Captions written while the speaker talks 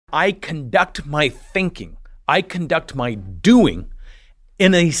I conduct my thinking, I conduct my doing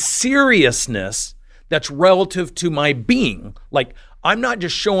in a seriousness that's relative to my being. Like, I'm not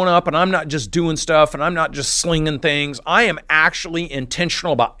just showing up and I'm not just doing stuff and I'm not just slinging things. I am actually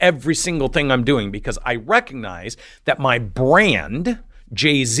intentional about every single thing I'm doing because I recognize that my brand,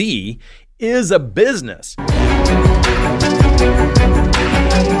 Jay-Z, is a business.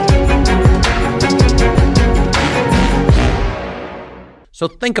 So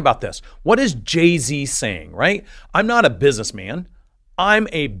think about this. What is Jay-Z saying, right? I'm not a businessman. I'm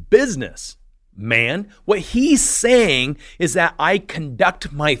a business man. What he's saying is that I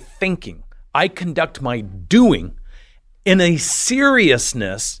conduct my thinking, I conduct my doing in a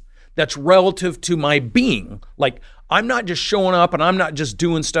seriousness that's relative to my being. Like, I'm not just showing up and I'm not just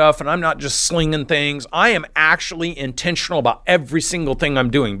doing stuff and I'm not just slinging things. I am actually intentional about every single thing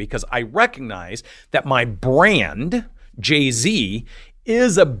I'm doing because I recognize that my brand, Jay-Z,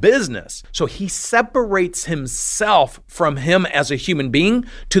 is a business. So he separates himself from him as a human being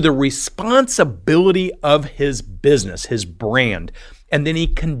to the responsibility of his business, his brand. And then he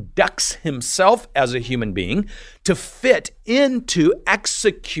conducts himself as a human being to fit into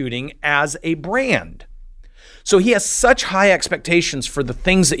executing as a brand. So he has such high expectations for the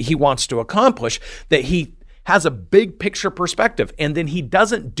things that he wants to accomplish that he has a big picture perspective, and then he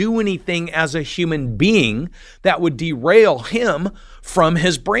doesn't do anything as a human being that would derail him from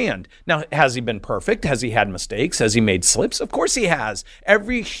his brand. Now, has he been perfect? Has he had mistakes? Has he made slips? Of course he has.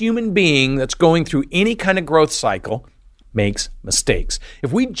 Every human being that's going through any kind of growth cycle makes mistakes.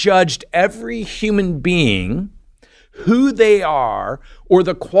 If we judged every human being, who they are, or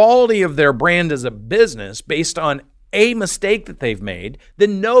the quality of their brand as a business based on a mistake that they've made,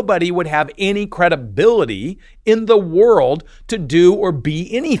 then nobody would have any credibility in the world to do or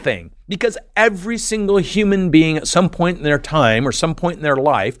be anything. Because every single human being at some point in their time or some point in their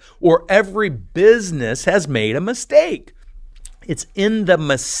life, or every business has made a mistake. It's in the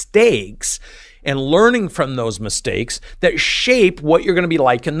mistakes and learning from those mistakes that shape what you're going to be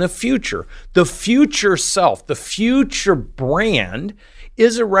like in the future. The future self, the future brand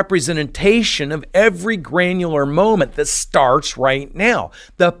is a representation of every granular moment that starts right now.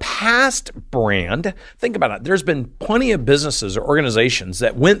 The past brand, think about it. There's been plenty of businesses or organizations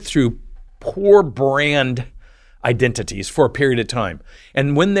that went through poor brand identities for a period of time.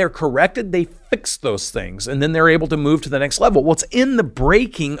 And when they're corrected, they fix those things and then they're able to move to the next level. Well, it's in the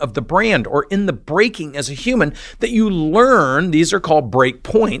breaking of the brand or in the breaking as a human that you learn. These are called break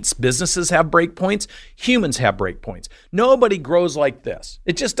points. Businesses have break points. Humans have break points. Nobody grows like this.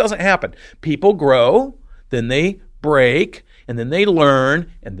 It just doesn't happen. People grow, then they break, and then they learn,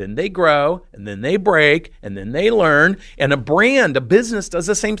 and then they grow, and then they break, and then they learn. And a brand, a business does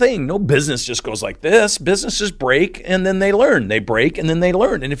the same thing. No business just goes like this. Businesses break, and then they learn. They break, and then they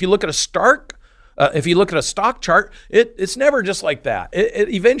learn. And if you look at a stock chart, it's never just like that. It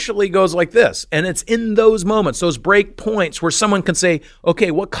eventually goes like this. And it's in those moments, those break points where someone can say,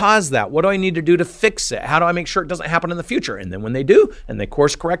 okay, what caused that? What do I need to do to fix it? How do I make sure it doesn't happen in the future? And then when they do, and they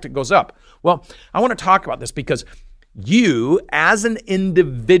course correct, it goes up. Well, I want to talk about this because you as an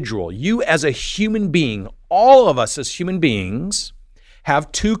individual, you as a human being, all of us as human beings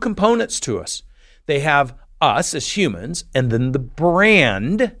have two components to us. They have us as humans and then the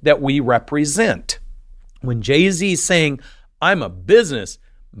brand that we represent. When Jay-Z is saying, I'm a business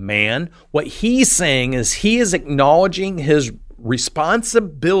man, what he's saying is he is acknowledging his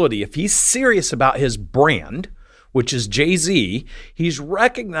responsibility. If he's serious about his brand, which is Jay-Z, he's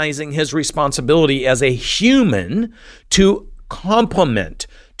recognizing his responsibility as a human to complement,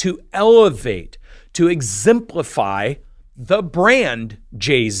 to elevate, to exemplify the brand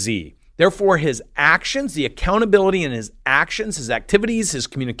Jay-Z. Therefore, his actions, the accountability in his actions, his activities, his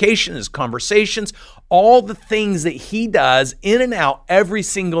communication, his conversations, all the things that he does in and out every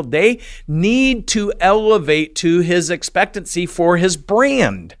single day need to elevate to his expectancy for his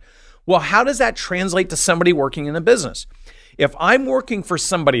brand. Well, how does that translate to somebody working in a business? If I'm working for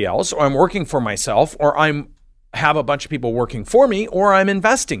somebody else, or I'm working for myself, or have a bunch of people working for me, or I'm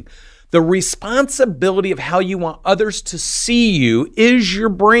investing, the responsibility of how you want others to see you is your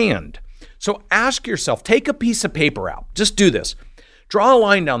brand. So ask yourself, take a piece of paper out. Just do this. Draw a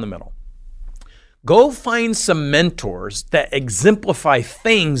line down the middle. Go find some mentors that exemplify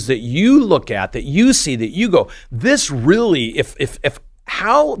things that you look at, that you see, that you go, this really, if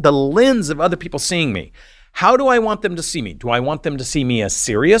how the lens of other people seeing me, how do I want them to see me? Do I want them to see me as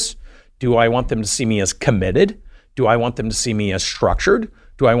serious? Do I want them to see me as committed? Do I want them to see me as structured?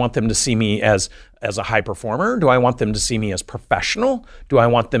 Do I want them to see me as a high performer? Do I want them to see me as professional? Do I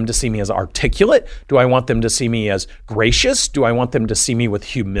want them to see me as articulate? Do I want them to see me as gracious? Do I want them to see me with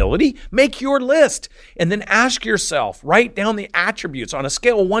humility? Make your list and then ask yourself, write down the attributes on a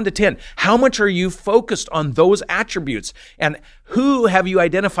scale of 1 to 10. How much are you focused on those attributes? And who have you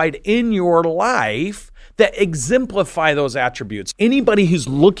identified in your life that exemplify those attributes? Anybody who's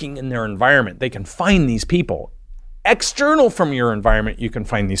looking in their environment, they can find these people. External from your environment, you can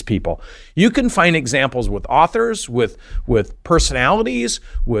find these people. You can find examples with authors, with personalities,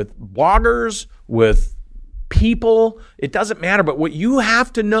 with bloggers, with people. It doesn't matter, but what you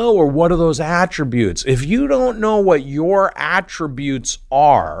have to know are what are those attributes. If you don't know what your attributes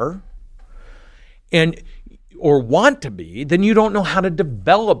are or want to be, then you don't know how to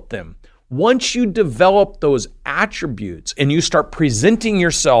develop them. Once you develop those attributes and you start presenting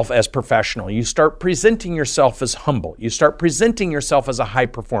yourself as professional, you start presenting yourself as humble, you start presenting yourself as a high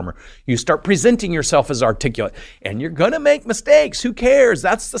performer, you start presenting yourself as articulate, and you're going to make mistakes. Who cares?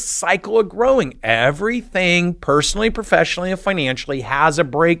 That's the cycle of growing. Everything personally, professionally, and financially has a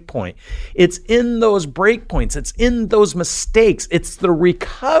break point. It's in those break points. It's in those mistakes. It's the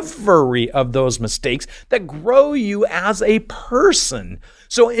recovery of those mistakes that grow you as a person.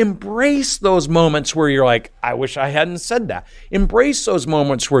 So embrace those moments where you're like, I wish I hadn't said that. Embrace those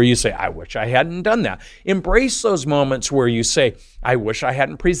moments where you say, I wish I hadn't done that. Embrace those moments where you say, I wish I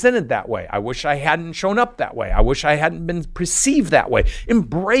hadn't presented that way. I wish I hadn't shown up that way. I wish I hadn't been perceived that way.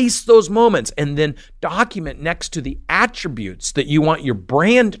 Embrace those moments and then document next to the attributes that you want your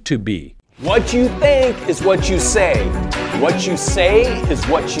brand to be. What you think is what you say. What you say is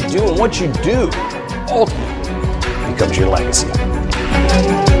what you do, and what you do ultimately becomes your legacy.